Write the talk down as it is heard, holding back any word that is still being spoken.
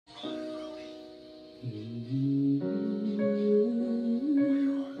I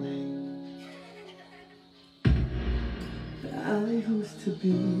used to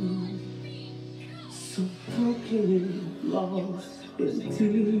be so broken, lost,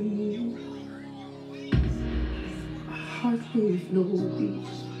 empty. A heart with no beat,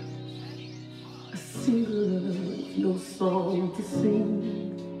 a singer with no song to sing.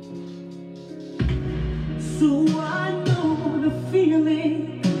 So I know the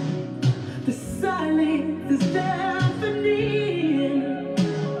feeling, the silence is deafening.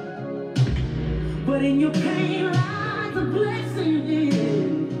 But in your pain lies a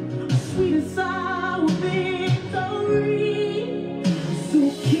blessing, a sweet and sour victory.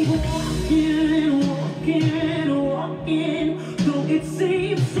 So keep walking, walking, walking, though it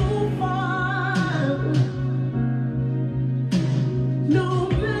seems so far. No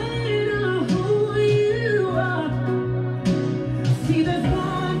matter who you are, see there's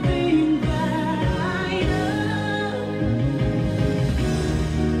one thing that I know.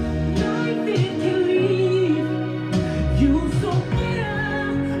 Life it can leave you so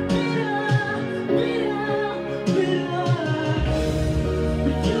bitter, bitter, bitter, bitter.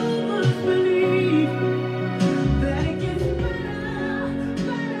 But you must believe that it gets better,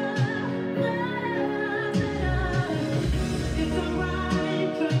 better, better, better. It's alright,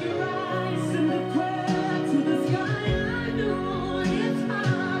 turn your eyes and the prayer to the sky. I know it's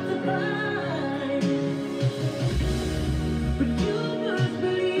hard to find, but you must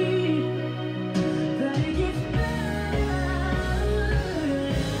believe that it gets better.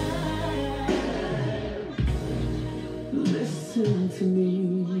 Listen to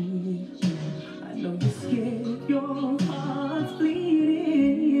me. I know you're scared, your heart's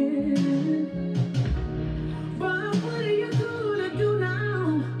bleeding. But what are you gonna do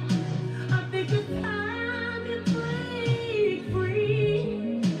now? I think it's time to break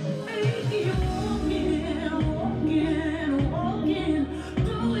free. And keep walking, walking, walking,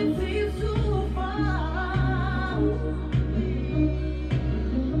 though it seems so far.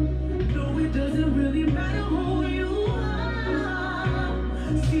 Though it doesn't really matter who you are.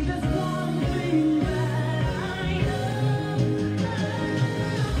 See, there's one thing that I know.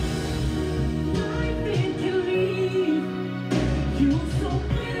 Life it can leave you so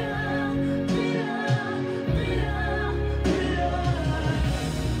bitter, bitter, bitter, bitter.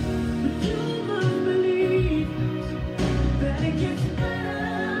 But you must believe that it gets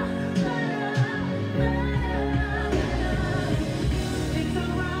better, better, better, better. It's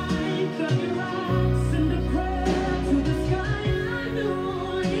alright, turn your eyes and the prayer to the sky. I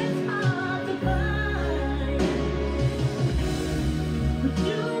know it's hard to find, but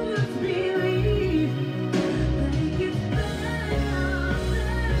you must believe that it gets better,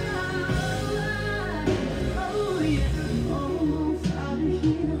 better. Oh yeah, almost out of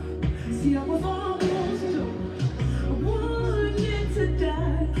here. See, I was almost wanted to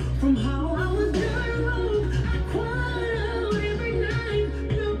die from how I was done wrong. I cried out every night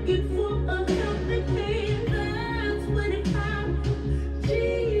looking for a helping hand. That's when it happened.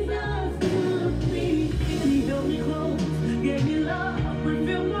 Jesus took me and he held me close, gave me love,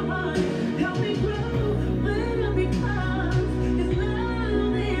 refilled my heart, helped me grow better because his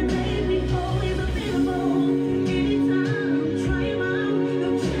love it made me whole. He's available anytime. Try him out,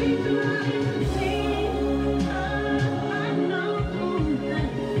 he'll change your life. See, I know that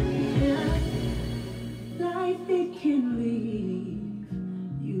life it can leave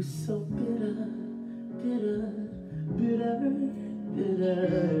you so bitter, bitter, bitter,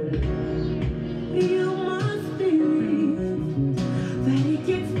 bitter. You must believe that it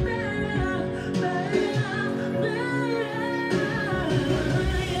gets better, better, better.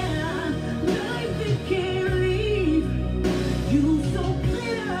 Yeah, life it can leave you so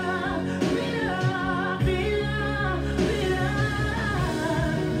bitter, bitter, bitter, bitter.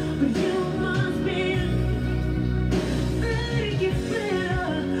 But you must believe that it gets better,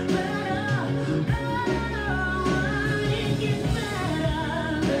 better, better. It gets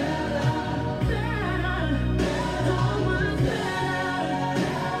better, better, better.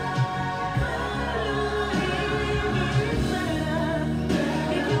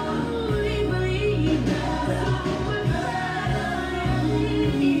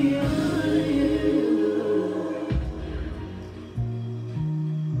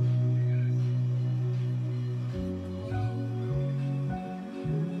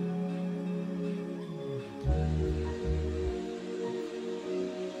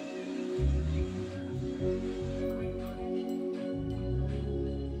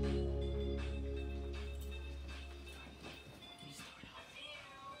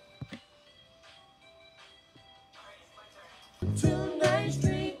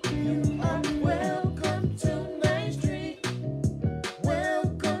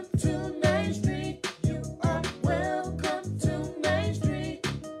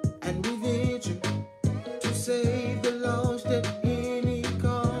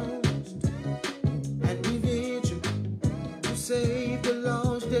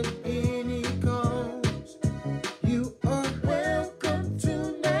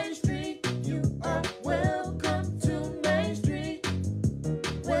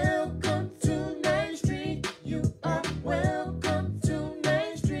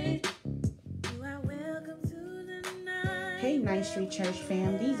 Ninth Street Church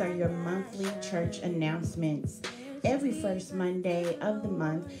fam. These are your monthly church announcements. Every first Monday of the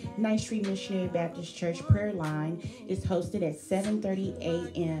month, Ninth Street Missionary Baptist Church prayer line is hosted at 7:30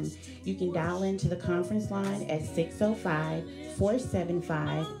 a.m. You can dial into the conference line at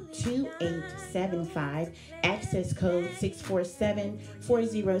 605-475-2875. Access code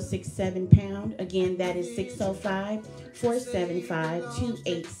 647-4067 #. Again, that is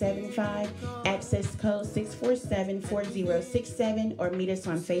 605-475-2875. Access code 647-4067, or meet us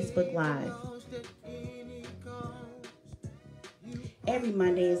on Facebook Live. Every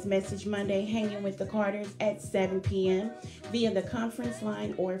Monday is Message Monday, hanging with the Carters at 7 p.m. via the conference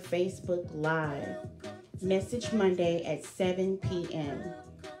line or Facebook Live. Message Monday at 7 p.m.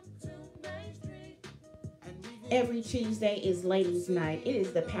 Every Tuesday is Ladies' Night. It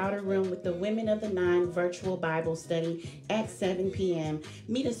is the Powder Room with the Women of the Nine virtual Bible study at 7 p.m.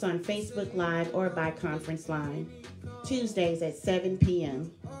 Meet us on Facebook Live or by conference line. Tuesdays at 7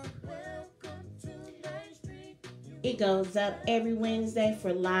 p.m. It goes up every Wednesday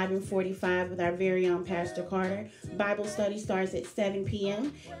for Live in 45 with our very own Pastor Carter. Bible study starts at 7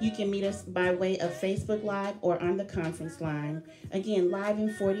 p.m. You can meet us by way of Facebook Live or on the conference line. Again, Live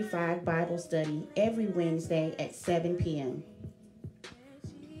in 45 Bible study every Wednesday at 7 p.m.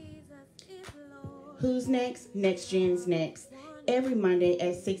 Who's next? Next Gen's next. Every Monday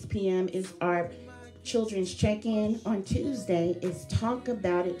at 6 p.m. is our Children's Check-In. On Tuesday is Talk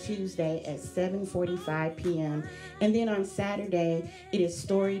About It Tuesday at 7:45 p.m. And then on Saturday, it is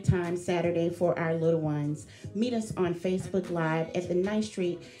Story Time Saturday for our little ones. Meet us on Facebook Live at the Ninth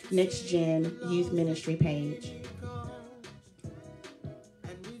Street Next Gen Youth Ministry page.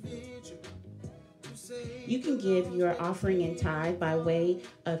 You can give your offering and tithe by way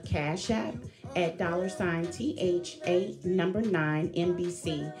of Cash App at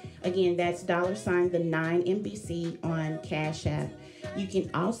 $THA9MBC. Again, that's $9MBC on Cash App. You can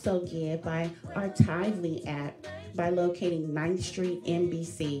also give by our Tithely app by locating 9th Street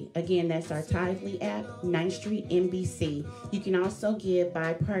MBC. Again, that's our Tithely app, 9th Street MBC. You can also give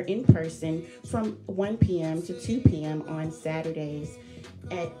by in person from 1 p.m. to 2 p.m. on Saturdays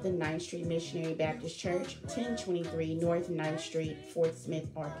at the 9th Street Missionary Baptist Church, 1023 North 9th Street, Fort Smith,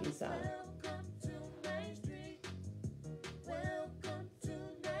 Arkansas.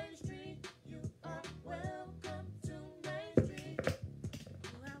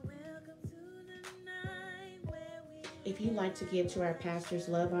 If you'd like to give to our pastor's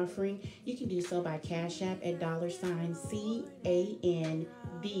love offering, you can do so by Cash App at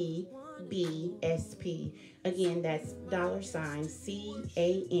 $CANDBSP. Again, that's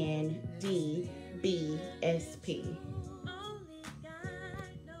 $CANDBSP.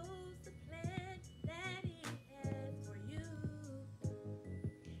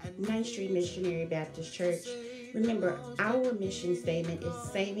 Ninth Street Missionary Baptist Church. Remember, our mission statement is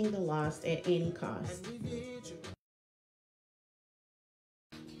saving the lost at any cost.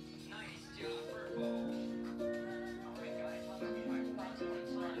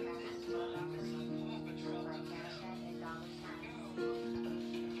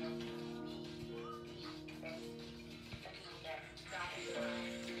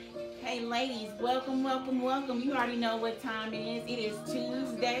 Hey ladies, welcome, welcome, welcome. You already know what time it is. It is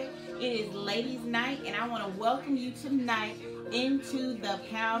Tuesday. It is Ladies' Night, and I want to welcome you tonight into the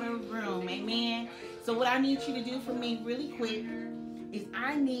Powder Room. Amen. So what I need you to do for me really quick is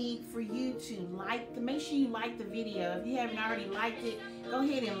I need for you to make sure you like the video. If you haven't already liked it, go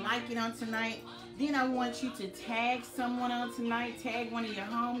ahead and like it on tonight. Then I want you to tag someone on tonight. Tag one of your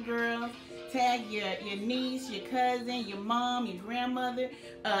homegirls. Tag your niece, your cousin, your mom, your grandmother,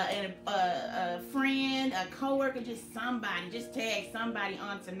 and a friend, a coworker, just somebody. Just tag somebody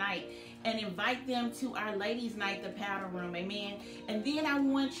on tonight and invite them to our Ladies' Night, the Powder Room. Amen. And then I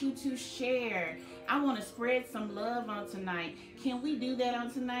want you to share. I want to spread some love on tonight. Can we do that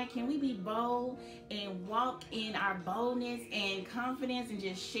on tonight? Can we be bold and walk in our boldness and confidence and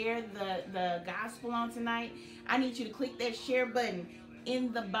just share the gospel on tonight? I need you to click that share button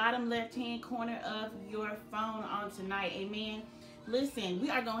in the bottom left-hand corner of your phone on tonight. Amen. Listen, we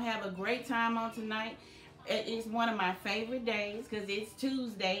are going to have a great time on tonight. It is one of my favorite days because it's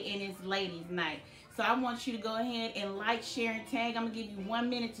Tuesday and it's Ladies' Night. So I want you to go ahead and like, share, and tag. I'm going to give you 1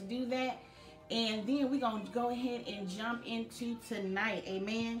 minute to do that. And then we're going to go ahead and jump into tonight.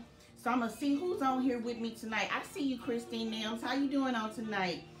 Amen. So I'm going to see who's on here with me tonight. I see you, Christine Nims. How you doing on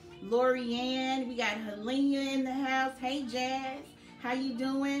tonight? Lori Ann. We got Helena in the house. Hey, Jazz. How you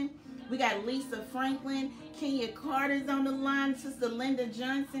doing? We got Lisa Franklin. Kenya Carter's on the line. Sister Linda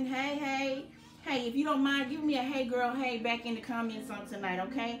Johnson. Hey, hey. Hey, if you don't mind, give me a hey, girl, hey back in the comments on tonight,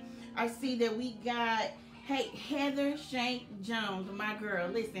 okay? I see that we got Hey, Heather Shank Jones, my girl.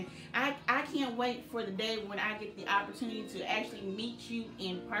 Listen, I can't wait for the day when I get the opportunity to actually meet you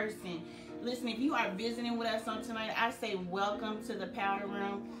in person. Listen, if you are visiting with us on tonight, I say welcome to the Powder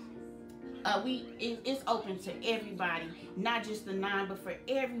Room. It's open to everybody, not just the 9, but for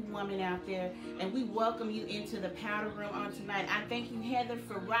every woman out there. And we welcome you into the Powder Room on tonight. I thank you, Heather,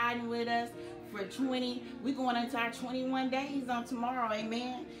 for riding with us for 20. We're going into our 21 days on tomorrow,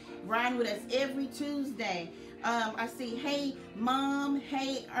 amen. Riding with us every Tuesday. I see, hey, Mom,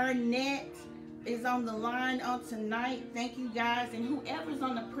 hey, Ernette is on the line on tonight. Thank you, guys. And whoever's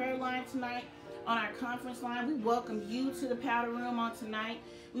on the prayer line tonight, on our conference line, we welcome you to the Powder Room on tonight.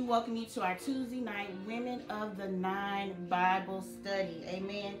 We welcome you to our Tuesday night Women of the 9 Bible study.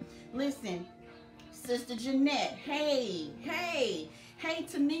 Amen. Listen, Sister Jeanette, hey,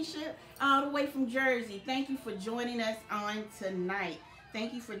 Tanisha, all the way from Jersey. Thank you for joining us on tonight.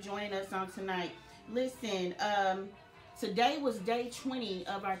 Thank you for joining us on tonight. Listen, today was day 20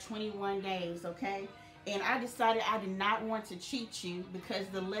 of our 21 days, okay? And I decided I did not want to cheat you because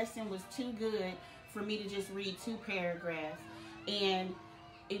the lesson was too good for me to just read 2 paragraphs. And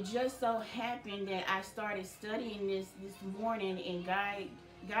it just so happened that I started studying this morning, and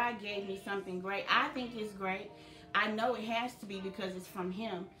God gave me something great. I think it's great. I know it has to be because it's from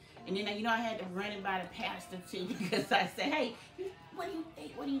Him. And then, I had to run it by the pastor too, because I said, hey, what do you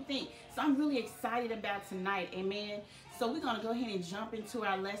think? What do you think? So I'm really excited about tonight, amen. So we're going to go ahead and jump into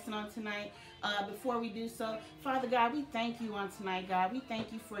our lesson on tonight. Before we do so, Father God, we thank you on tonight, God. We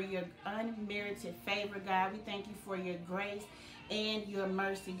thank you for your unmerited favor, God. We thank you for your grace and your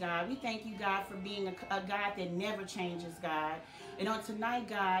mercy, God. We thank you, God, for being a God that never changes, God. And on tonight,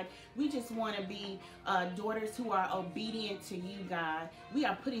 God, we just want to be daughters who are obedient to you, God. We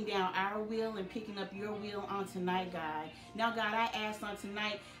are putting down our will and picking up your will on tonight, God. Now, God, I ask on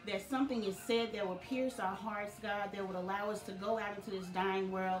tonight that something is said that will pierce our hearts, God, that would allow us to go out into this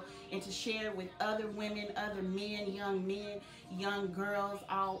dying world and to share with other women, other men, young girls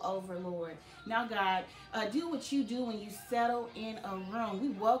all over, Lord. Now, God, do what you do when you settle in a room. We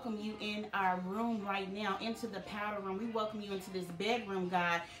welcome you in our room right now, into the powder room. We welcome you into this bedroom,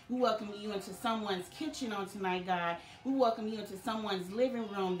 God. We welcome you into someone's kitchen on tonight, God. We welcome you into someone's living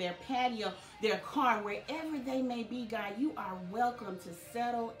room, their patio, their car, wherever they may be, God. You are welcome to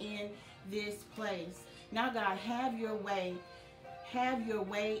settle in this place. Now, God, have your way. Have your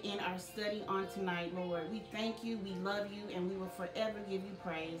way in our study on tonight, Lord. We thank you, we love you, and we will forever give you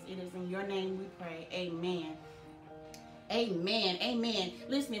praise. It is in your name we pray. Amen. Amen. Amen.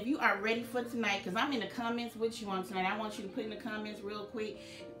 Listen, if you are ready for tonight, because I'm in the comments with you on tonight, I want you to put in the comments real quick.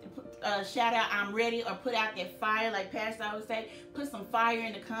 Shout out, I'm ready, or put out that fire, like Pastor always say. Put some fire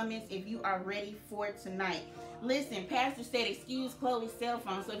in the comments if you are ready for tonight. Listen, Pastor said, excuse Chloe's cell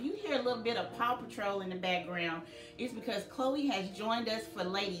phone. So if you hear a little bit of Paw Patrol in the background, it's because Chloe has joined us for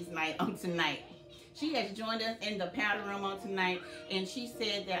Ladies Night on tonight. She has joined us in the powder room on tonight, and she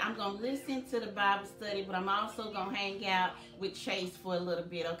said that I'm going to listen to the Bible study, but I'm also going to hang out with Chase for a little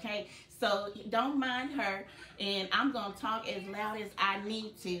bit, okay? So don't mind her, and I'm going to talk as loud as I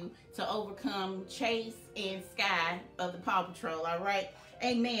need to overcome Chase and Sky of the Paw Patrol, all right?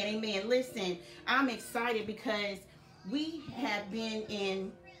 Amen, amen. Listen, I'm excited because we have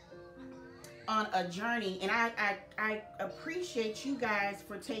been on a journey, and I appreciate you guys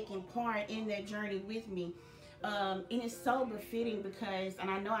for taking part in that journey with me. And it's so befitting because, and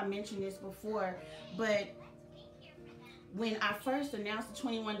I know I mentioned this before, but when I first announced the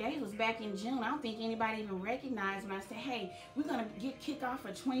 21 days was back in June. I don't think anybody even recognized when I said, hey, we're going to kick off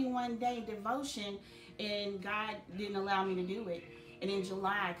a 21-day devotion, and God didn't allow me to do it. And in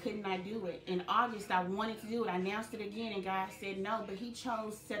July, I could not do it. In August, I wanted to do it. I announced it again, and God said no, but He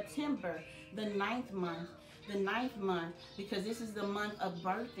chose September, the 9th month, because this is the month of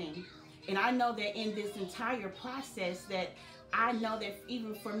birthing. And I know that in this entire process that I know that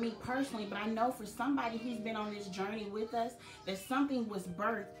even for me personally, but I know for somebody who's been on this journey with us, that something was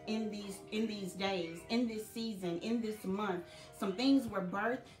birthed in these days, in this season, in this month. Some things were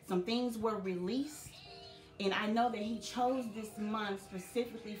birthed, some things were released. And I know that He chose this month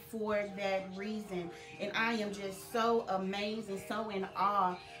specifically for that reason. And I am just so amazed and so in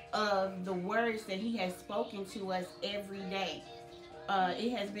awe of the words that He has spoken to us every day.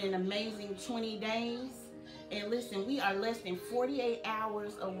 It has been an amazing 20 days. And listen, we are less than 48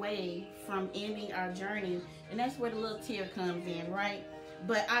 hours away from ending our journey. And that's where the little tear comes in, right?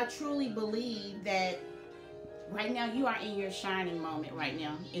 But I truly believe that Right now, you are in your shining moment right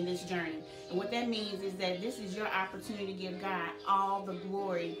now in this journey. And what that means is that this is your opportunity to give God all the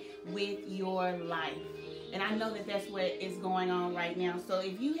glory with your life. And I know that that's what is going on right now. So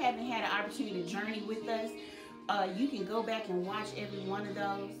if you haven't had an opportunity to journey with us, you can go back and watch every one of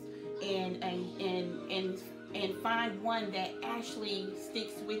those and find one that actually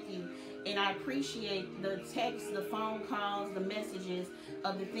sticks with you. And I appreciate the texts, the phone calls, the messages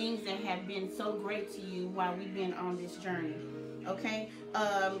of the things that have been so great to you while we've been on this journey. Okay?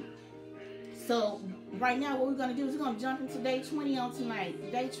 So right now what we're going to do is we're going to jump into day 20 on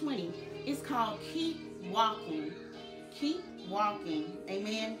tonight. Day 20. It's called Keep Walking. Keep walking.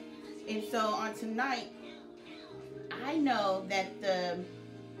 Amen? And so on tonight, I know that the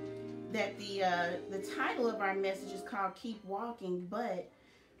title of our message is called Keep Walking, but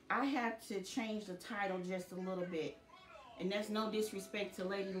I have to change the title just a little bit. And that's no disrespect to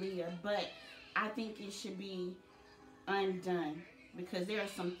Lady Leah, but I think it should be Undone. Because there are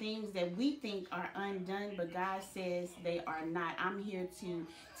some things that we think are undone, but God says they are not. I'm here to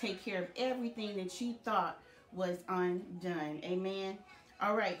take care of everything that you thought was undone. Amen.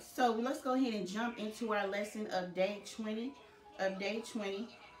 All right, so let's go ahead and jump into our lesson of day 20.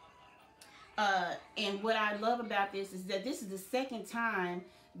 And what I love about this is that this is the second time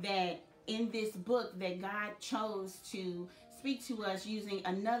that in this book that God chose to speak to us using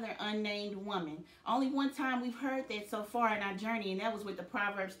another unnamed woman. Only one time we've heard that so far in our journey, and that was with the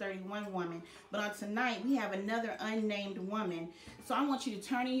Proverbs 31 woman. But on tonight, we have another unnamed woman. So I want you to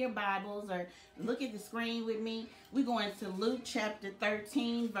turn in your Bibles or look at the screen with me. We're going to Luke chapter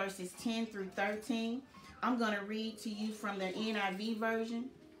 13, verses 10 through 13. I'm going to read to you from the NIV version.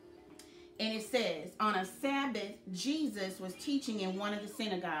 And it says, on a Sabbath, Jesus was teaching in one of the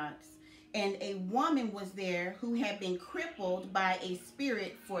synagogues, and a woman was there who had been crippled by a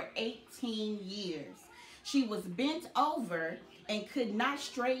spirit for 18 years. She was bent over and could not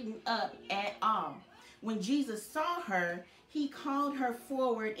straighten up at all. When Jesus saw her, he called her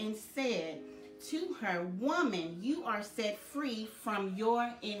forward and said to her, "Woman, you are set free from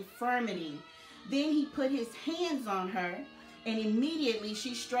your infirmity." Then he put his hands on her, and immediately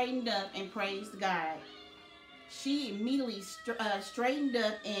she straightened up and praised God. She immediately straightened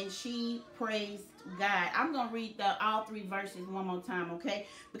up and she praised God. I'm going to read all three verses one more time, okay?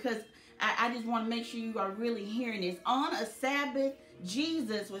 Because I just want to make sure you are really hearing this. On a Sabbath,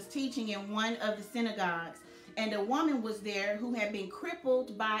 Jesus was teaching in one of the synagogues, and a woman was there who had been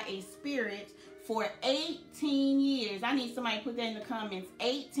crippled by a spirit for 18 years. I need somebody to put that in the comments.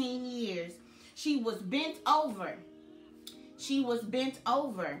 18 years. She was bent over. She was bent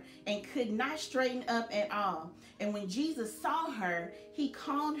over and could not straighten up at all. And when Jesus saw her, he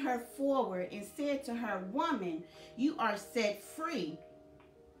called her forward and said to her, "Woman, you are set free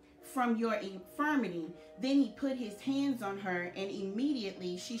from your infirmity." Then he put his hands on her, and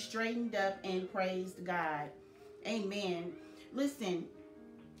immediately she straightened up and praised God. Amen. Listen,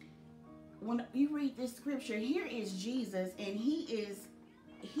 when you read this scripture, here is Jesus, and he is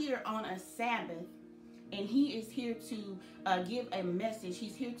here on a Sabbath. And he is here to give a message.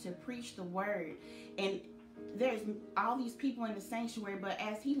 He's here to preach the word. And there's all these people in the sanctuary, but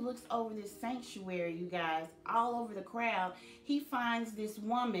as he looks over this sanctuary, you guys, all over the crowd, he finds this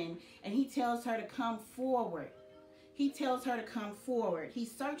woman and he tells her to come forward. He tells her to come forward. He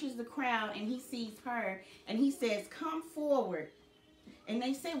searches the crowd and he sees her and he says, "Come forward." And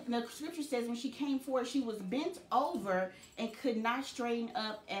they say, the scripture says when she came forward, she was bent over and could not straighten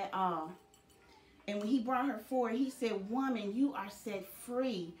up at all. And when he brought her forward, he said, "Woman, you are set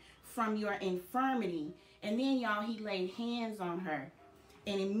free from your infirmity." And then, y'all, he laid hands on her.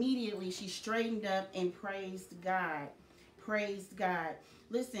 And immediately she straightened up and praised God. Praised God.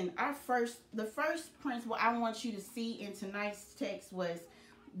 Listen, the first principle I want you to see in tonight's text was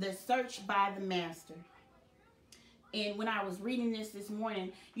the search by the master. And when I was reading this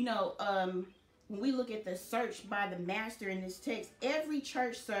morning, you know, when we look at the search by the master in this text, every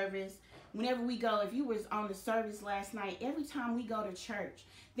church service, whenever we go, if you was on the service last night, every time we go to church,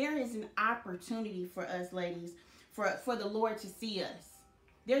 there is an opportunity for us, ladies, for the Lord to see us.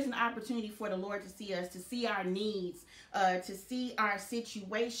 There's an opportunity for the Lord to see us, to see our needs, to see our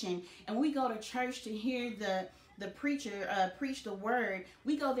situation. And we go to church to hear the preacher preach the word.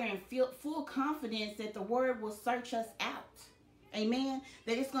 We go there and feel full confidence that the word will search us out. Amen.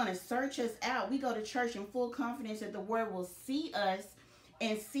 That it's going to search us out. We go to church in full confidence that the word will see us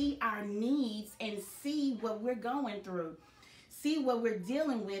and see our needs and see what we're going through, see what we're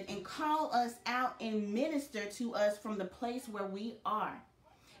dealing with, and call us out and minister to us from the place where we are.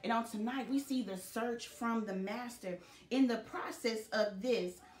 And on tonight, we see the search from the master. In the process of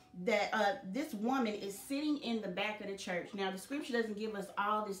this, that this woman is sitting in the back of the church. Now, the scripture doesn't give us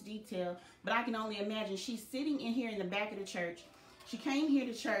all this detail, but I can only imagine she's sitting in here in the back of the church. She came here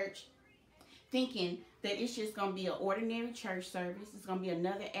to church thinking that it's just going to be an ordinary church service. It's going to be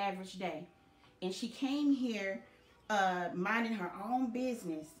another average day. And she came here minding her own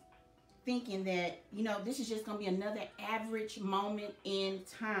business, thinking that, you know, this is just going to be another average moment in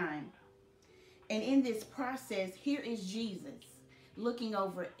time. And in this process, here is Jesus looking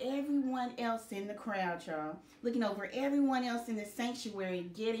over everyone else in the crowd, y'all. Looking over everyone else in the sanctuary,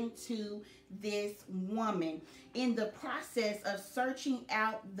 getting to this woman. In the process of searching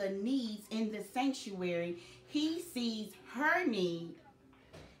out the needs in the sanctuary, he sees her need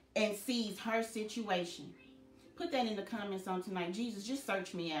and sees her situation. Put that in the comments on tonight. Jesus, just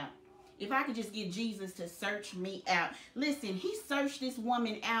search me out. If I could just get Jesus to search me out. Listen, he searched this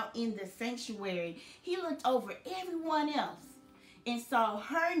woman out in the sanctuary. He looked over everyone else and saw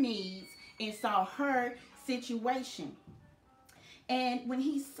her needs and saw her situation. And when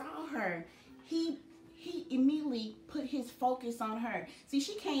he saw her, he immediately put his focus on her. See,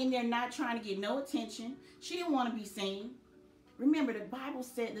 she came there not trying to get no attention. She didn't want to be seen. Remember, the Bible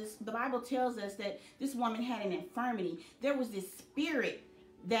said this. The Bible tells us that this woman had an infirmity. There was this spirit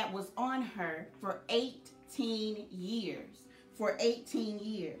that was on her for 18 years. For 18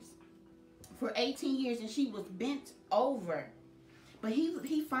 years. For 18 years, and she was bent over. But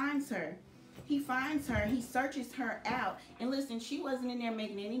he finds her. He finds her. He searches her out. And listen, she wasn't in there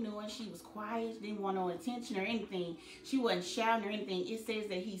making any noise. She was quiet. Didn't want no attention or anything. She wasn't shouting or anything. It says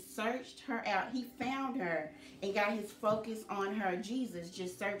that he searched her out. He found her and got his focus on her. Jesus,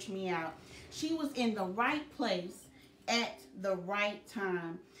 just search me out. She was in the right place at the right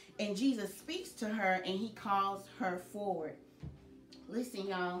time. And Jesus speaks to her and he calls her forward. Listen,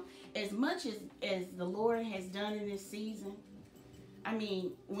 y'all, as much as the Lord has done in this season, I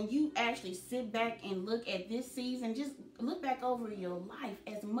mean, when you actually sit back and look at this season, just look back over your life,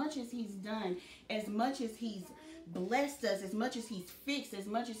 as much as he's done, as much as he's blessed us, as much as he's fixed, as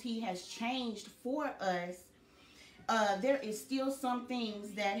much as he has changed for us, there is still some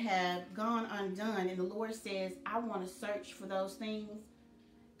things that have gone undone. And the Lord says, I want to search for those things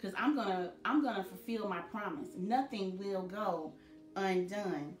because I'm gonna fulfill my promise. Nothing will go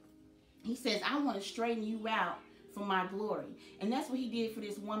undone. He says, I want to straighten you out for my glory. And that's what he did for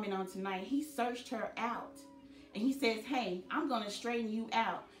this woman on tonight. He searched her out. And he says, hey, I'm going to straighten you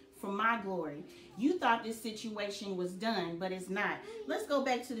out for my glory. You thought this situation was done, but it's not. Let's go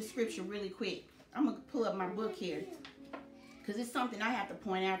back to the scripture really quick. I'm going to pull up my book here, because it's something I have to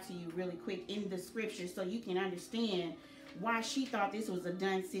point out to you really quick in the scripture so you can understand why she thought this was a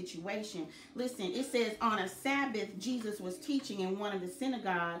done situation. Listen, it says, on a Sabbath, Jesus was teaching in one of the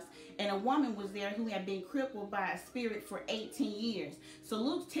synagogues, and a woman was there who had been crippled by a spirit for 18 years. So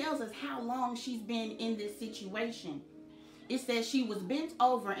Luke tells us how long she's been in this situation. It says she was bent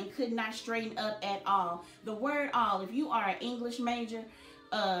over and could not straighten up at all. The word all, if you are an English major,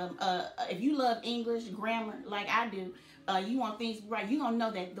 if you love English grammar like I do, you want things right, you're going to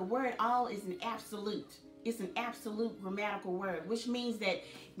know that the word all is an absolute. It's an absolute grammatical word, which means that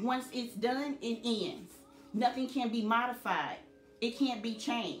once it's done, it ends. Nothing can be modified. It can't be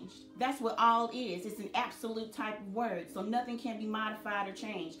changed. That's what all is. It's an absolute type of word. So nothing can be modified or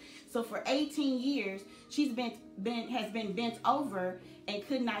changed. So for 18 years, she's has been bent over and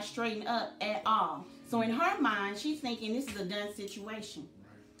could not straighten up at all. So in her mind, she's thinking this is a done situation.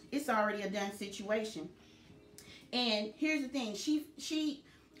 It's already a done situation. And here's the thing. It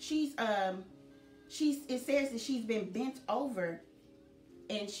says that she's been bent over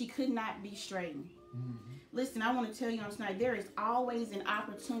and she could not be straightened. Mm-hmm. Listen, I want to tell you on tonight, there is always an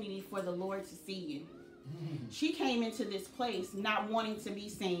opportunity for the Lord to see you. Mm-hmm. She came into this place not wanting to be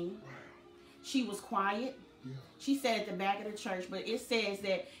seen. She was quiet. Yeah. She sat at the back of the church, but it says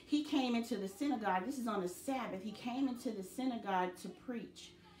that he came into the synagogue. This is on the Sabbath. He came into the synagogue to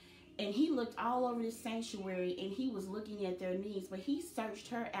preach. And he looked all over the sanctuary and he was looking at their needs. But he searched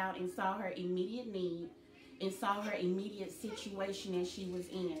her out and saw her immediate need and saw her immediate situation that she was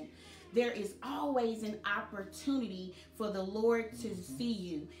in. There is always an opportunity for the Lord to see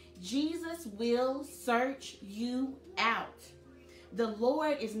you. Jesus will search you out. The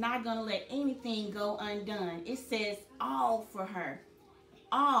Lord is not going to let anything go undone. It says all for her.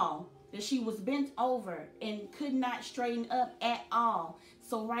 All. That she was bent over and could not straighten up at all.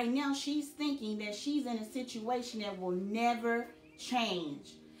 So right now she's thinking that she's in a situation that will never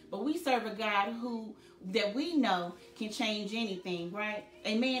change. But we serve a God that we know can change anything, right?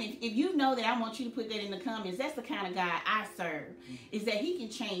 Amen. If you know that, I want you to put that in the comments. That's the kind of God I serve, is that he can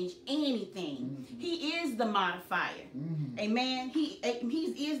change anything. He is the modifier. Amen. He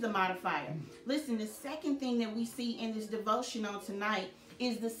is the modifier. Listen, the second thing that we see in this devotional tonight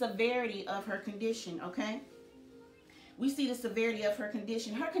is the severity of her condition, okay? We see the severity of her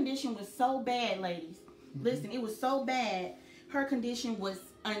condition. Her condition was so bad, ladies. Listen, it was so bad. Her condition was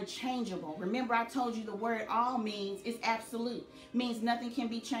unchangeable. Remember, I told you the word all means it's absolute. Means nothing can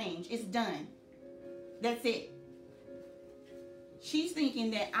be changed. It's done. That's it. She's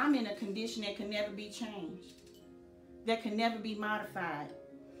thinking that I'm in a condition that can never be changed, that can never be modified.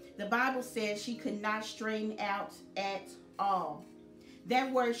 The Bible says she could not straighten out at all.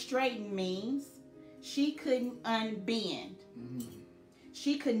 That word straighten means she couldn't unbend.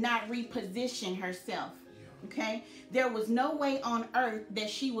 She could not reposition herself. Okay? There was no way on earth that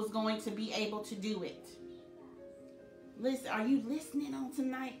she was going to be able to do it. Listen, are you listening on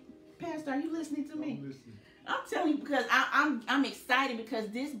tonight? Pastor, are you listening to me? I'm listening. I'm telling you, because I'm excited, because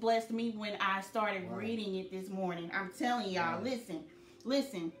this blessed me when I started reading it this morning. I'm telling y'all,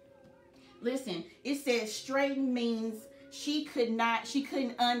 listen. It says straighten means she couldn't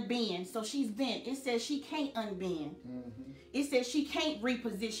unbend. So she's bent. It says she can't unbend. It says she can't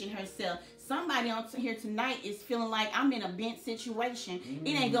reposition herself. Somebody on here tonight is feeling like I'm in a bent situation.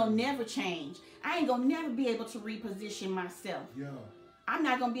 It ain't gonna never change. I ain't gonna never be able to reposition myself. Yeah. I'm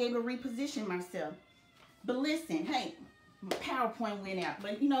not gonna be able to reposition myself. But listen, hey, my PowerPoint went out.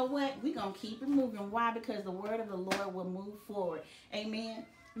 But you know what? We're gonna keep it moving. Why? Because the word of the Lord will move forward. Amen.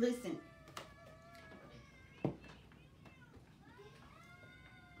 Listen.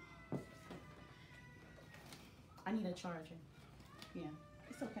 I need a charger. Yeah,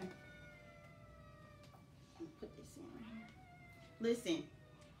 it's okay. Put this in right here. Listen,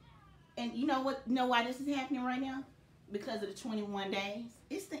 and you know what? You know why this is happening right now? Because of the 21 days.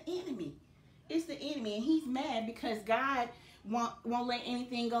 It's the enemy. It's the enemy, and he's mad because God won't let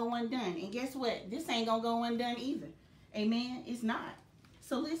anything go undone. And guess what? This ain't gonna go undone either. Amen. It's not.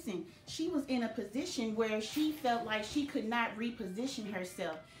 So listen, she was in a position where she felt like she could not reposition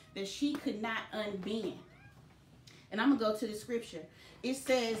herself, that she could not unbend. And I'm going to go to the scripture. It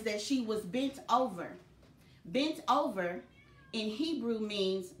says that she was bent over. Bent over in Hebrew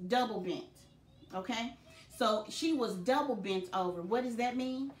means double bent. Okay? So she was double bent over. What does that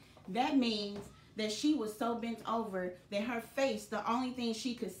mean? That means that she was so bent over that her face, the only thing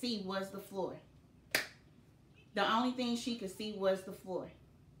she could see was the floor. The only thing she could see was the floor.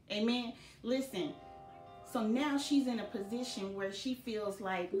 Amen? Listen. So now she's in a position where she feels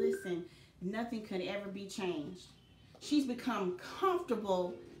like, listen, nothing could ever be changed. She's become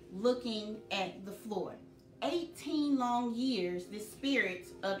comfortable looking at the floor. 18 long years, this spirit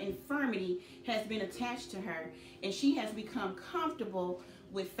of infirmity has been attached to her, and she has become comfortable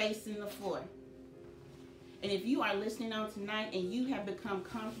with facing the floor. And if you are listening on tonight and you have become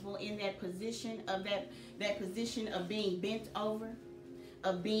comfortable in that position of that position of being bent over,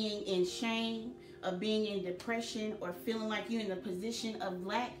 of being in shame, of being in depression, or feeling like you're in a position of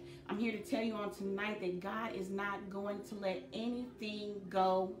lack, I'm here to tell you on tonight that God is not going to let anything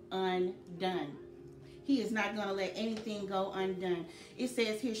go undone. He is not going to let anything go undone. It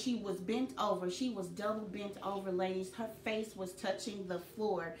says here she was bent over. She was double bent over, ladies. Her face was touching the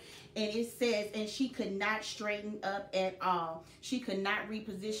floor. And it says, and she could not straighten up at all. She could not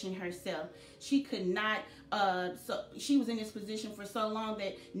reposition herself. She could not, so she was in this position for so long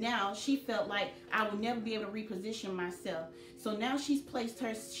that now she felt like I would never be able to reposition myself. So now she's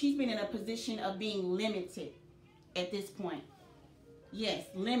been in a position of being limited at this point. Yes,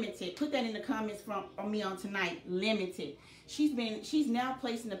 limited. Put that in the comments from me on tonight. Limited. She's now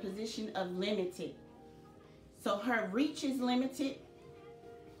placed in a position of limited. So her reach is limited.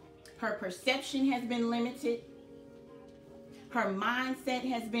 Her perception has been limited. Her mindset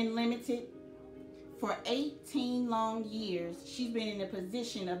has been limited. For 18 long years, she's been in a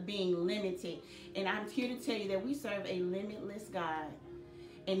position of being limited. And I'm here to tell you that we serve a limitless God.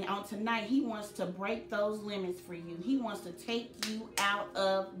 And on tonight, he wants to break those limits for you. He wants to take you out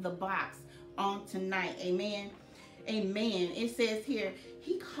of the box on tonight. Amen. Amen. It says here,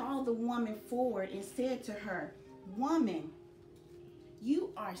 he called the woman forward and said to her, "Woman,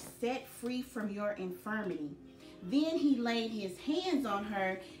 you are set free from your infirmity." Then he laid his hands on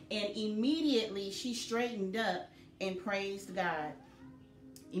her, and immediately she straightened up and praised God.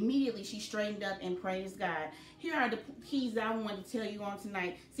 Immediately she straightened up and praised God. Here are the keys that I wanted to tell you on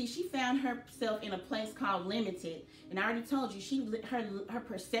tonight. See, she found herself in a place called limited. And I already told you, her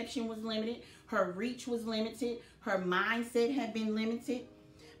perception was limited. Her reach was limited. Her mindset had been limited.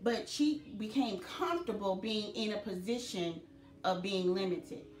 but she became comfortable being in a position of being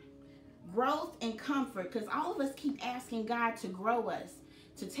limited. Growth and comfort, because all of us keep asking God to grow us,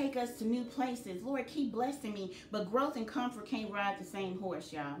 to take us to new places. Lord, keep blessing me. But growth and comfort can't ride the same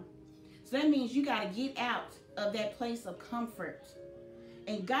horse, y'all. So that means you got to get out of that place of comfort.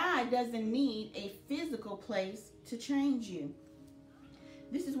 And God doesn't need a physical place to change you.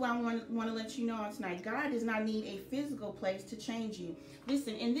 This is what I want to let you know on tonight. God does not need a physical place to change you.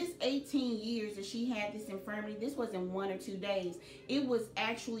 Listen, in this 18 years that she had this infirmity, this wasn't 1 or 2 days. It was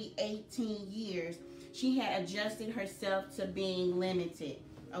actually 18 years. She had adjusted herself to being limited,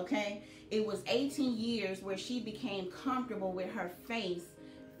 okay? It was 18 years where she became comfortable with her face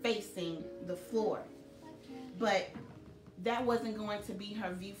facing the floor. But that wasn't going to be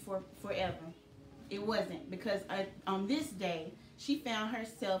her view for forever. It wasn't, because on this day, she found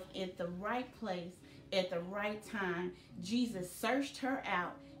herself at the right place at the right time. Jesus searched her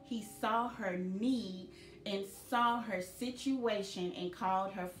out. He saw her need and saw her situation and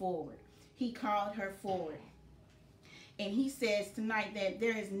called her forward. He called her forward. And he says tonight that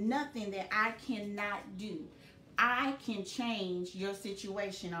there is nothing that I cannot do. I can change your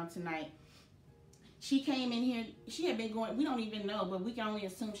situation on tonight. She came in here, she had been going, we don't even know, but we can only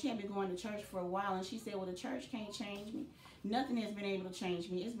assume she had been going to church for a while. And she said, well, the church can't change me. Nothing has been able to change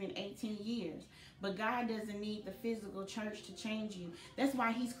me. It's been 18 years. But God doesn't need the physical church to change you. That's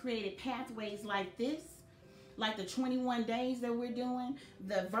why he's created pathways like this, like the 21 days that we're doing,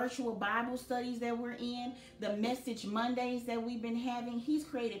 the virtual Bible studies that we're in, the Message Mondays that we've been having. He's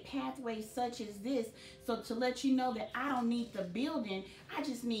created pathways such as this, so to let you know that I don't need the building, I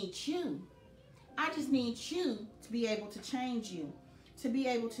just need you. I just need you to be able to change you. To be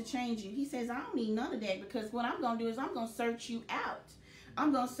able to change you. He says, I don't need none of that, because what I'm going to do is I'm going to search you out.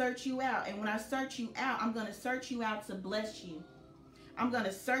 I'm going to search you out. And when I search you out, I'm going to search you out to bless you. I'm going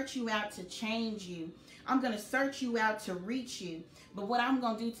to search you out to change you. I'm going to search you out to reach you. But what I'm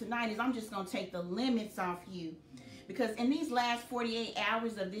going to do tonight is I'm just going to take the limits off you. Because in these last 48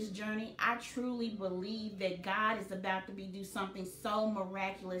 hours of this journey, I truly believe that God is about to do something so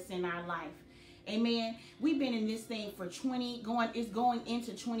miraculous in our life. Amen. We've been in this thing for it's going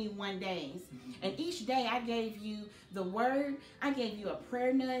into 21 days. And each day I gave you the word. I gave you a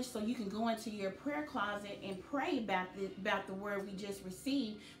prayer nudge so you can go into your prayer closet and pray about the word we just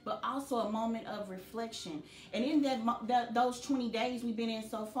received, but also a moment of reflection. And in those 20 days we've been in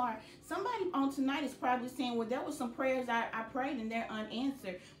so far, somebody on tonight is probably saying, well, there were some prayers I prayed and they're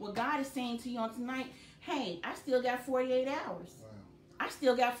unanswered. Well, God is saying to you on tonight, hey, I still got 48 hours. I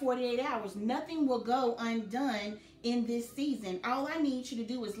still got 48 hours. Nothing will go undone in this season. All I need you to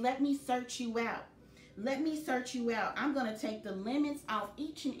do is let me search you out. Let me search you out. I'm going to take the limits off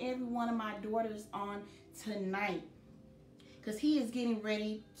each and every one of my daughters on tonight, because he is getting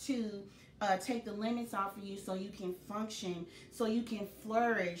ready to take the limits off of you so you can function, so you can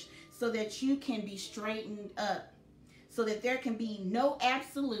flourish, so that you can be straightened up, so that there can be no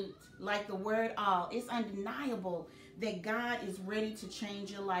absolute, like the word all. It's undeniable that God is ready to change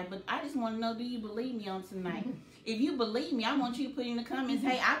your life. But I just want to know, do you believe me on tonight? If you believe me, I want you to put in the comments,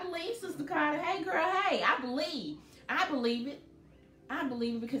 hey, I believe, Sister Carter. Hey, girl, hey, I believe. I believe it. I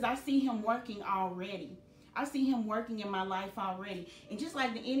believe it, because I see him working already. I see him working in my life already. And just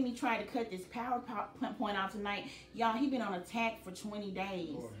like the enemy tried to cut this PowerPoint out tonight, y'all, he been on attack for 20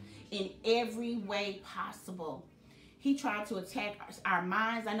 days in every way possible. He tried to attack our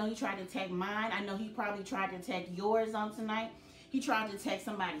minds. I know he tried to attack mine. I know he probably tried to attack yours on tonight. He tried to attack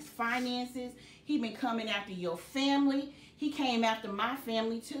somebody's finances. He been coming after your family. He came after my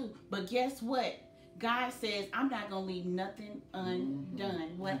family too. But guess what? God says, I'm not going to leave nothing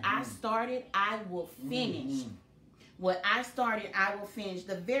undone. What I started, I will finish. What I started, I will finish.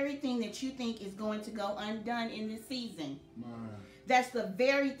 The very thing that you think is going to go undone in this season, that's the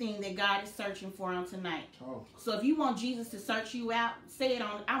very thing that God is searching for on tonight. So if you want Jesus to search you out, say it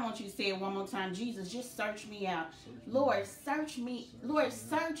on. I want you to say it one more time. Jesus, just search me out. Lord, search me. Lord,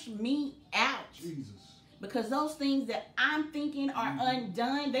 search me out. Jesus. Because those things that I'm thinking are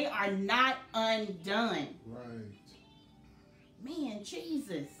undone, they are not undone. Right. Man,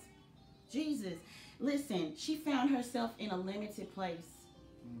 Jesus. Jesus. Listen, she found herself in a limited place.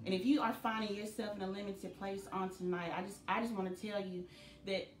 And if you are finding yourself in a limited place on tonight, I just want to tell you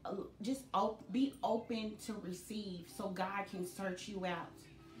that just be open to receive so God can search you out.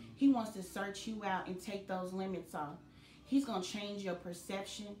 He wants to search you out and take those limits off. He's going to change your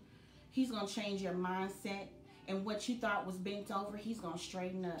perception. He's going to change your mindset. And what you thought was bent over, he's going to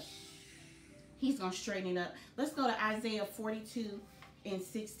straighten up. He's going to straighten it up. Let's go to Isaiah 42 and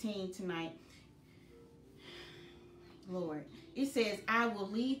 16 tonight. Lord. It says, I will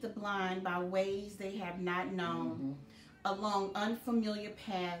lead the blind by ways they have not known. Along unfamiliar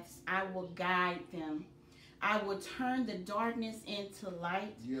paths, I will guide them. I will turn the darkness into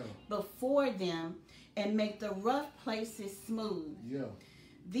light before them and make the rough places smooth.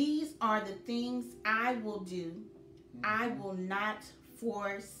 These are the things I will do. I will not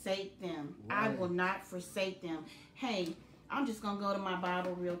forsake them. I will not forsake them. Hey, I'm just going to go to my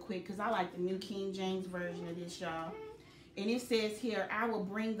Bible real quick because I like the New King James Version of this, y'all. And it says here, I will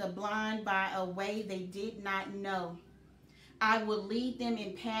bring the blind by a way they did not know. I will lead them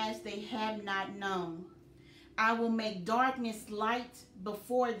in paths they have not known. I will make darkness light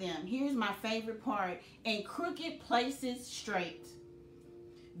before them. Here's my favorite part. And crooked places straight.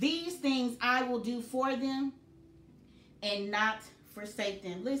 These things I will do for them and not forsake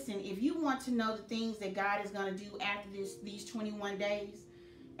them. Listen, if you want to know the things that God is going to do after these 21 days,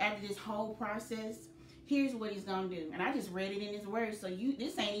 after this whole process, here's what he's going to do. And I just read it in his word. So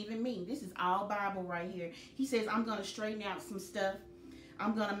this ain't even me. This is all Bible right here. He says, I'm going to straighten out some stuff.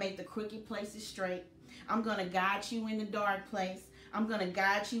 I'm going to make the crooked places straight. I'm going to guide you in the dark place. I'm going to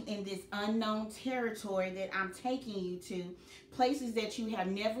guide you in this unknown territory that I'm taking you to. Places that you have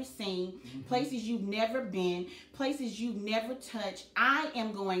never seen. Places you've never been. Places you've never touched. I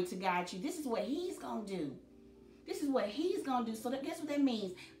am going to guide you. This is what he's going to do. This is what he's going to do. So guess what that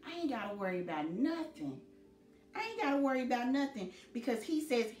means? I ain't got to worry about nothing. I ain't got to worry about nothing because he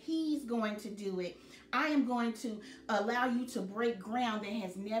says he's going to do it. I am going to allow you to break ground that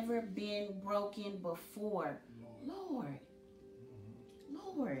has never been broken before. Lord.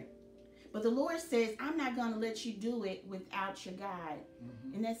 But the Lord says, I'm not going to let you do it without your guide.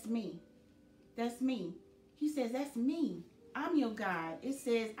 And that's me. That's me. He says, that's me. I'm your guide. It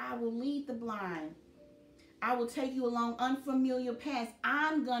says, I will lead the blind. I will take you along unfamiliar paths.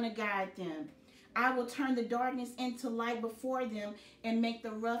 I'm going to guide them. I will turn the darkness into light before them and make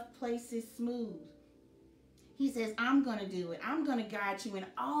the rough places smooth. He says, I'm going to do it. I'm going to guide you in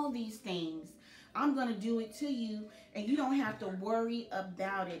all these things. I'm going to do it to you, and you don't have to worry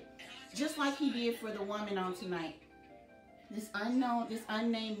about it. Just like he did for the woman on tonight. This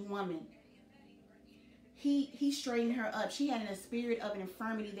unnamed woman. He straightened her up. She had a spirit of an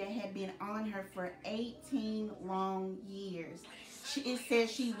infirmity that had been on her for 18 long years. It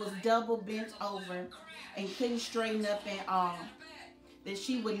says she was double bent over and couldn't straighten up at all. That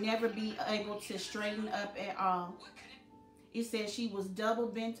she would never be able to straighten up at all. It says she was double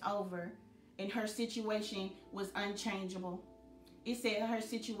bent over and her situation was unchangeable. It said her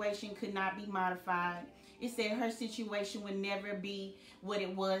situation could not be modified. It said her situation would never be what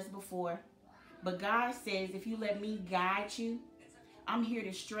it was before. But God says, if you let me guide you, I'm here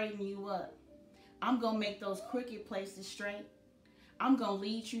to straighten you up. I'm going to make those crooked places straight. I'm going to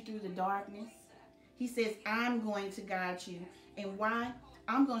lead you through the darkness. He says, I'm going to guide you. And why?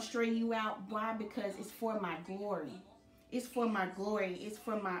 I'm going to straighten you out. Why? Because it's for my glory. It's for my glory. It's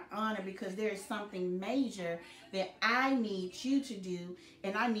for my honor, because there is something major that I need you to do,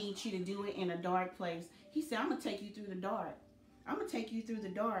 and I need you to do it in a dark place. He said, I'm going to take you through the dark. I'm going to take you through the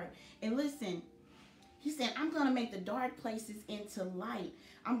dark. And listen, he said, I'm going to make the dark places into light.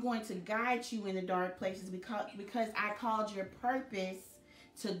 I'm going to guide you in the dark places because I called your purpose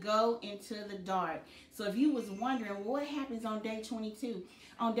to go into the dark. So if you was wondering what happens on day 22,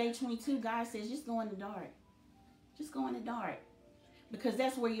 on day 22, God says, just go in the dark. Just go in the dark, because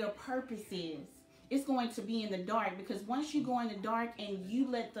that's where your purpose is. It's going to be in the dark, because once you go in the dark and you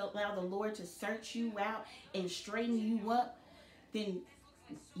allow the Lord to search you out and straighten you up, then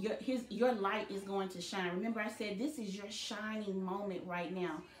your light is going to shine. Remember, I said this is your shining moment right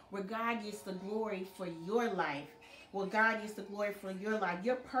now, where God gets the glory for your life. Where God gets the glory for your life.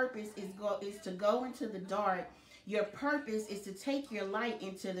 Your purpose is to go into the dark. Your purpose is to take your light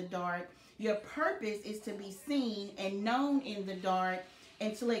into the dark. Your purpose is to be seen and known in the dark,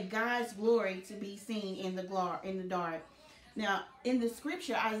 and to let God's glory to be seen in the dark. Now, in the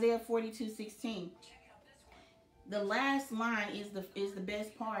scripture, Isaiah 42:16, the last line is the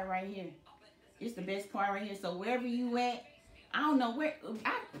best part right here. It's the best part right here. So wherever you at, I don't know where,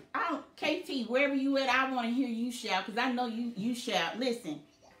 KT, wherever you at, I want to hear you shout, because I know you shout. Listen,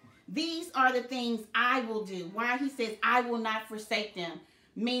 these are the things I will do. Why? He says, I will not forsake them.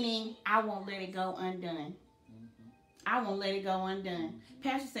 Meaning, I won't let it go undone. I won't let it go undone.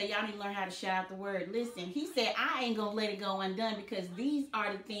 Pastor said, y'all need to learn how to shout out the word. Listen, he said, I ain't going to let it go undone, because these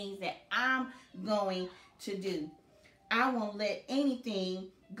are the things that I'm going to do. I won't let anything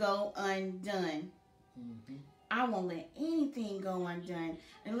go undone. I won't let anything go undone.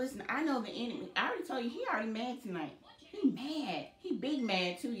 And listen, I know the enemy. I already told you, he already mad tonight. He mad. He big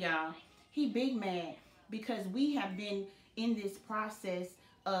mad too, y'all. He big mad. because we have been in this process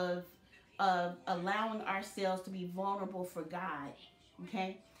of allowing ourselves to be vulnerable for God,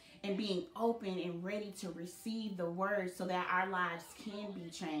 okay? And being open and ready to receive the word so that our lives can be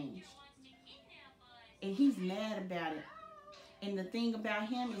changed. And he's mad about it. And the thing about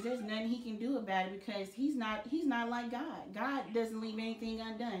him is there's nothing he can do about it, because he's not like God. God doesn't leave anything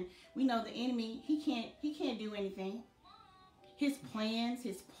undone. We know the enemy, he can't do anything. His plans,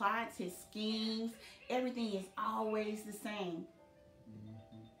 his plots, his schemes, everything is always the same.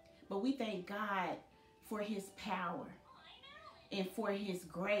 But we thank God for his power and for his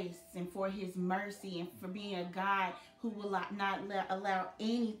grace and for his mercy and for being a God who will not allow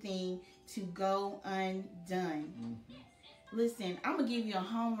anything to go undone. Listen, I'm going to give you a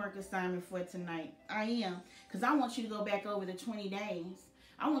homework assignment for tonight. I am. Because I want you to go back over the 20 days.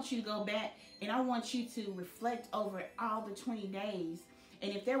 I want you to go back and I want you to reflect over all the 20 days.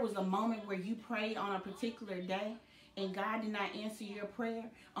 And if there was a moment where you prayed on a particular day and God did not answer your prayer,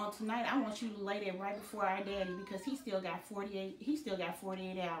 on tonight I want you to lay that right before our daddy, because he still got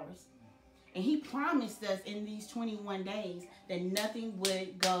 48 hours. And he promised us in these 21 days that nothing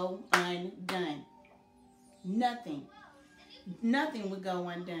would go undone. Nothing would go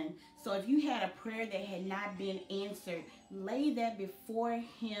undone. So if you had a prayer that had not been answered, lay that before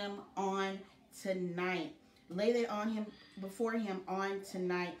him on tonight. Lay that on him before him on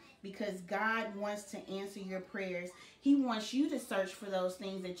tonight, because God wants to answer your prayers. He wants you to search for those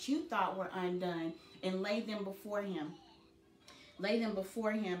things that you thought were undone and lay them before him. Lay them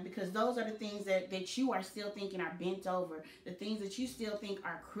before him, because those are the things that you are still thinking are bent over, the things that you still think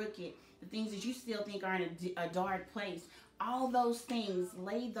are crooked, the things that you still think are in a dark place. All those things,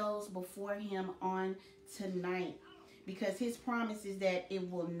 lay those before him on tonight, because his promise is that it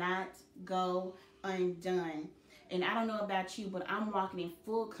will not go undone. And I don't know about you, but I'm walking in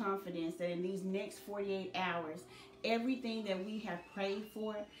full confidence that in these next 48 hours, everything that we have prayed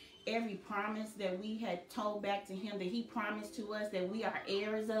for, every promise that we had told back to him that he promised to us that we are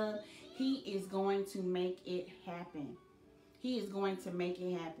heirs of, he is going to make it happen. He is going to make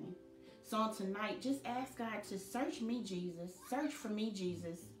it happen. So on tonight, just ask God to search me, Jesus. Search for me,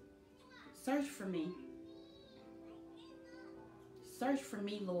 Jesus. Search for me. Search for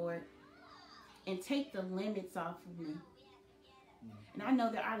me, Lord. And take the limits off of me. And I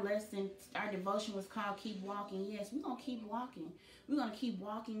know that our lesson, our devotion was called Keep Walking. Yes, we're going to keep walking. We're going to keep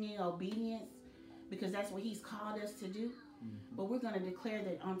walking in obedience, because that's what he's called us to do. But we're going to declare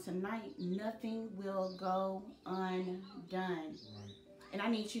that on tonight, nothing will go undone. And I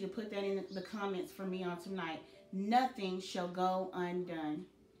need you to put that in the comments for me on tonight. Nothing shall go undone.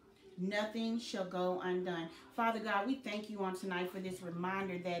 Nothing shall go undone. Father God, we thank you on tonight for this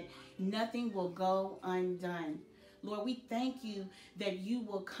reminder that nothing will go undone. Lord, we thank you that you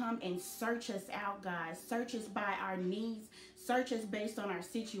will come and search us out, God. Search us by our needs. Search us based on our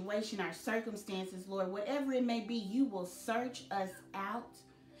situation, our circumstances, Lord. Whatever it may be, you will search us out.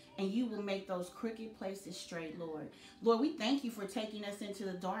 And you will make those crooked places straight, Lord. Lord, we thank you for taking us into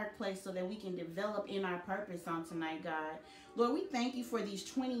the dark place so that we can develop in our purpose on tonight, God. Lord, we thank you for these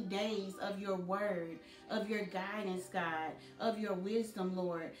 20 days of your word, of your guidance, God, of your wisdom,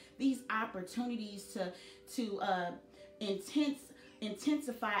 Lord. These opportunities to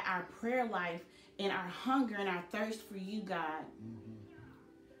intensify our prayer life and our hunger and our thirst for you, God.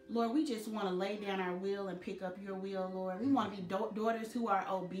 Lord, we just want to lay down our will and pick up your will, Lord. We want to be daughters who are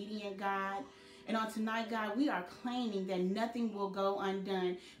obedient, God. And on tonight, God, we are claiming that nothing will go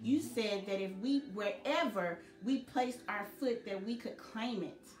undone. You said that if wherever we placed our foot, that we could claim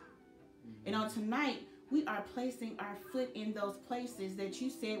it. And on tonight, we are placing our foot in those places that you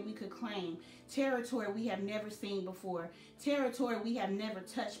said we could claim. Territory we have never seen before. Territory we have never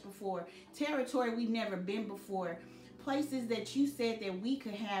touched before. Territory we've never been before. Places that you said that we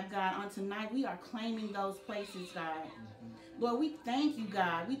could have, God. On tonight, we are claiming those places, God. Lord, we thank you,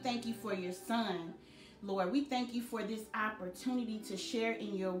 God. We thank you for your son. Lord, we thank you for this opportunity to share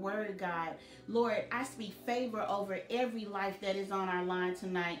in your word, God. Lord, I speak favor over every life that is on our line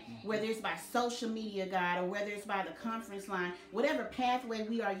tonight, whether it's by social media, God, or whether it's by the conference line, whatever pathway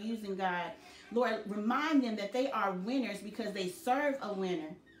we are using, God. Lord, remind them that they are winners because they serve a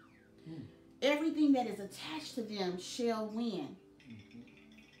winner. Everything that is attached to them shall win.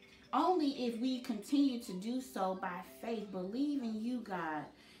 Only if we continue to do so by faith, believe in you, God.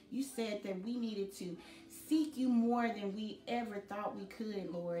 You said that we needed to seek you more than we ever thought we could,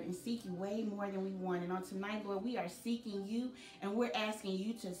 Lord, and seek you way more than we want. And on tonight, Lord, we are seeking you, and we're asking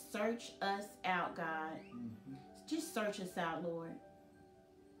you to search us out, God. Just search us out, Lord.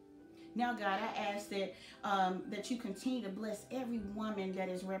 Now, God, I ask that that you continue to bless every woman that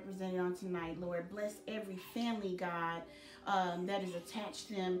is represented on tonight, Lord. Bless every family, God, that is attached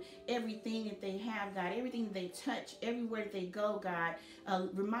to them, everything that they have, God, everything that they touch, everywhere that they go, God.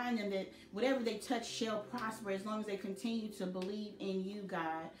 Remind them that whatever they touch shall prosper as long as they continue to believe in you,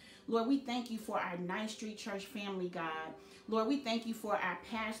 God. Lord, we thank you for our 9th Street Church family, God. Lord, we thank you for our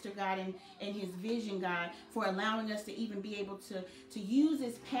pastor, God, and his vision, God, for allowing us to even be able to use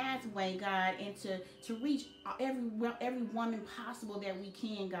this pathway, God, and to reach every woman possible that we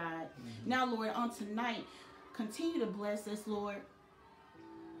can, God. Now, Lord, on tonight, continue to bless us, Lord.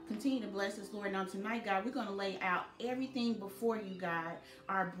 Continue to bless us, Lord. Now tonight, God, we're going to lay out everything before you, God.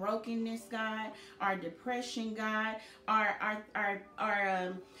 Our brokenness, God, our depression, God, our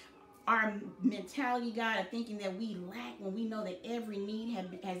mentality, God, of thinking that we lack when we know that every need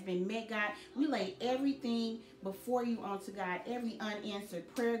has been met, God. We lay everything before you onto God. Every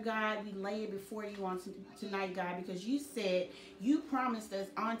unanswered prayer, God, we lay it before you on tonight, God, because you said, you promised us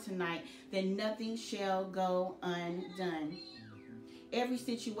on tonight that nothing shall go undone. Every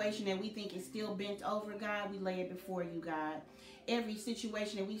situation that we think is still bent over, God, we lay it before you, God. Every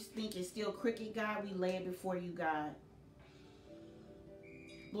situation that we think is still crooked, God, we lay it before you, God.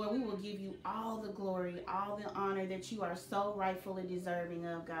 Lord, we will give you all the glory, all the honor that you are so rightfully deserving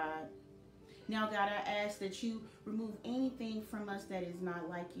of, God. Now, God, I ask that you remove anything from us that is not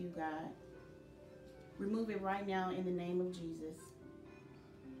like you, God. Remove it right now in the name of Jesus.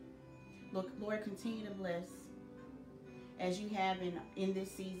 Look, Lord, continue to bless as you have in this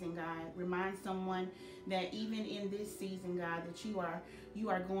season, God. Remind someone that even in this season, God, that you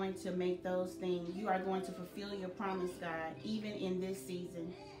are going to make those things. You are going to fulfill your promise, God, even in this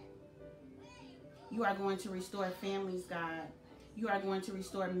season. You are going to restore families, God. You are going to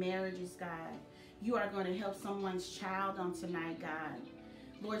restore marriages, God. You are going to help someone's child on tonight, God.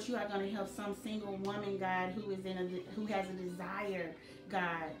 Lord, you are going to help some single woman, God, who has a desire,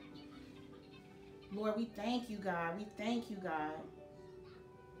 God. Lord, we thank you, God. We thank you, God.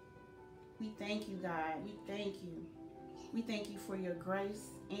 We thank you, God. We thank you. We thank you for your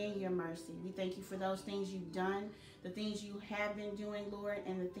grace and your mercy. We thank you for those things you've done, the things you have been doing, Lord,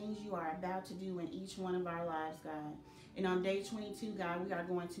 and the things you are about to do in each one of our lives, God. And on day 22, God, we are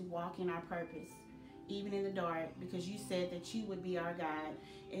going to walk in our purpose, even in the dark, because you said that you would be our guide,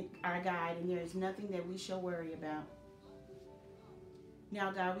 and there is nothing that we shall worry about. Now,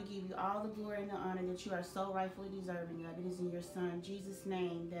 God, we give you all the glory and the honor that you are so rightfully deserving of. It is in your Son, Jesus'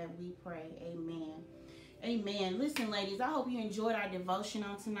 name, that we pray. Amen. Amen. Listen, ladies, I hope you enjoyed our devotion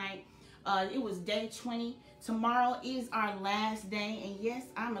on tonight. It was day 20. Tomorrow is our last day. And yes,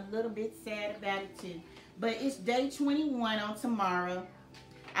 I'm a little bit sad about it too. But it's day 21 on tomorrow.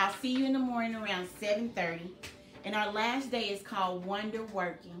 I'll see you in the morning around 7:30. And our last day is called Wonder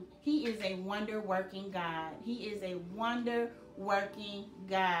Working. He is a wonder working God. He is a wonder working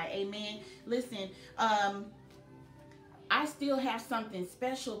God. Amen. Listen, I still have something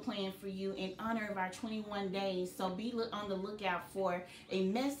special planned for you in honor of our 21 days. So be on the lookout for a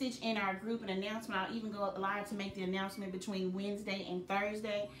message in our group, an announcement. I'll even go live to make the announcement between Wednesday and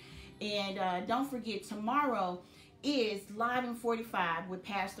Thursday. And don't forget, tomorrow is Live in 45 with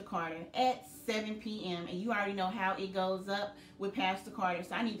Pastor Carter at 7 p.m. And you already know how it goes up with Pastor Carter.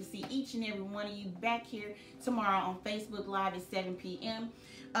 So I need to see each and every one of you back here tomorrow on Facebook Live at 7 p.m.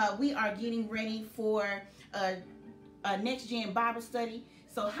 We are getting ready for a Next Gen Bible study.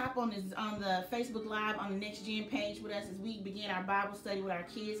 So hop on the Facebook Live on the Next Gen page with us as we begin our Bible study with our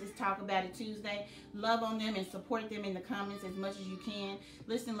kids. It's Talk About It Tuesday. Love on them and support them in the comments as much as you can.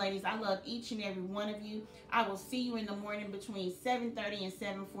 Listen, ladies, I love each and every one of you. I will see you in the morning between 7:30 and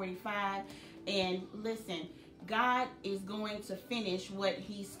 7:45. And listen, God is going to finish what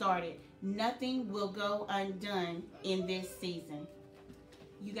he started. Nothing will go undone in this season.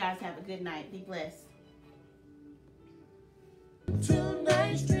 You guys have a good night. Be blessed. To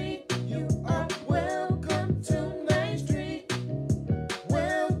 9th Street, you are welcome to 9th Street.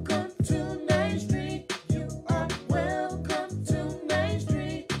 Welcome to 9th Street, you are welcome to 9th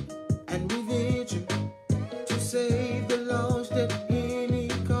Street. And we venture to save the lost at any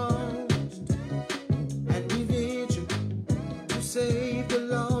cost. And we venture to save the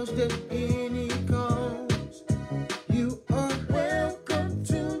lost at any cost. You are welcome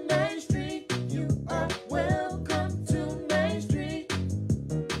to 9th Street, you are welcome to 9th Street.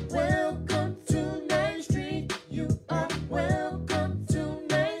 Welcome to 9th Street, you are welcome to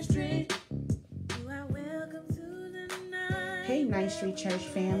 9th Street. You are welcome to the 9th. Hey, 9th Street Church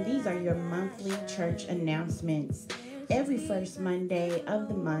fam, these are your monthly church announcements. Every first Monday of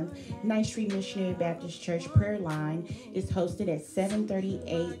the month, Ninth Street Missionary Baptist Church prayer line is hosted at 7:30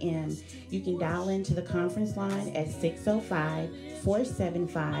 a.m. You can dial into the conference line at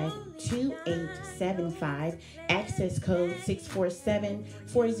 605-475-2875. Access code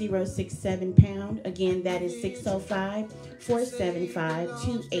 647-4067 #. Again, that is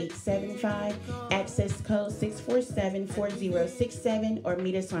 605-475-2875. Access code 647-4067, or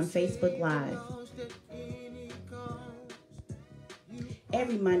meet us on Facebook Live.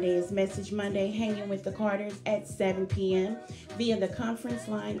 Every Monday is Message Monday, hanging with the Carters at 7 p.m. via the conference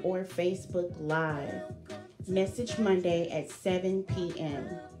line or Facebook Live. Message Monday at 7 p.m.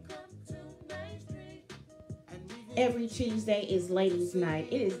 Every Tuesday is Ladies' Night.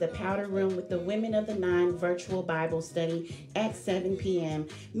 It is the Powder Room with the Women of the Nine virtual Bible study at 7 p.m.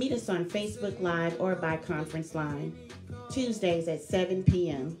 Meet us on Facebook Live or by conference line. Tuesdays at 7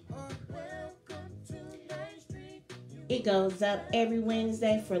 p.m. It goes up every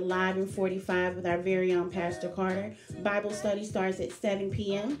Wednesday for Live in 45 with our very own Pastor Carter. Bible study starts at 7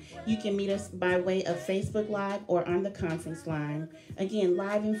 p.m. You can meet us by way of Facebook Live or on the conference line. Again,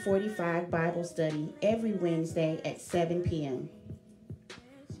 Live in 45 Bible study every Wednesday at 7 p.m.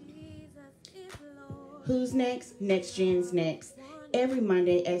 Who's next? Next Gen's next. Every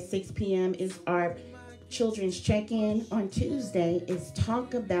Monday at 6 p.m. is our Children's Check-In. On Tuesday is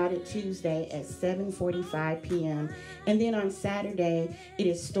Talk About It Tuesday at 7:45 p.m. And then on Saturday, it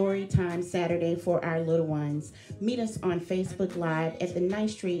is Story Time Saturday for our little ones. Meet us on Facebook Live at the 9th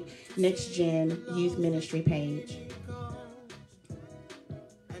Street Next Gen Youth Ministry page.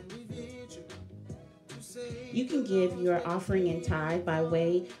 You can give your offering and tithe by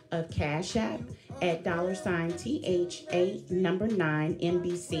way of Cash App at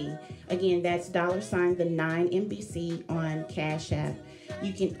 $THA9MBC. Again, that's $9MBC on Cash App.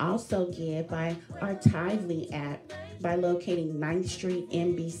 You can also give by our Tithely app by locating 9th Street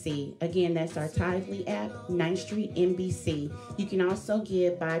MBC. Again, that's our Tithely app, 9th Street MBC. You can also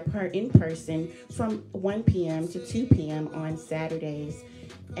give by in person from 1 p.m. to 2 p.m. on Saturdays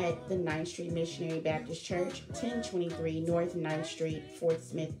at the 9th Street Missionary Baptist Church, 1023 North 9th Street, Fort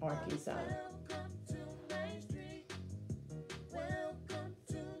Smith, Arkansas.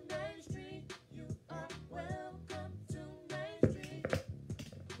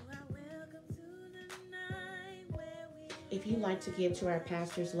 If you'd like to give to our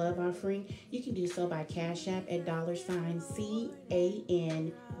pastor's love offering, you can do so by Cash App at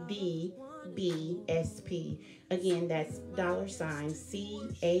 $CANDBSP. Again, that's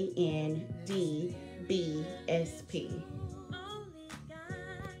 $CANDBSP.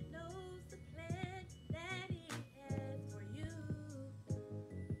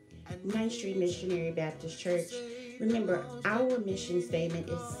 Ninth Street Missionary Baptist Church. Remember, our mission statement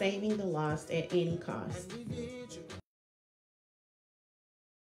is saving the lost at any cost.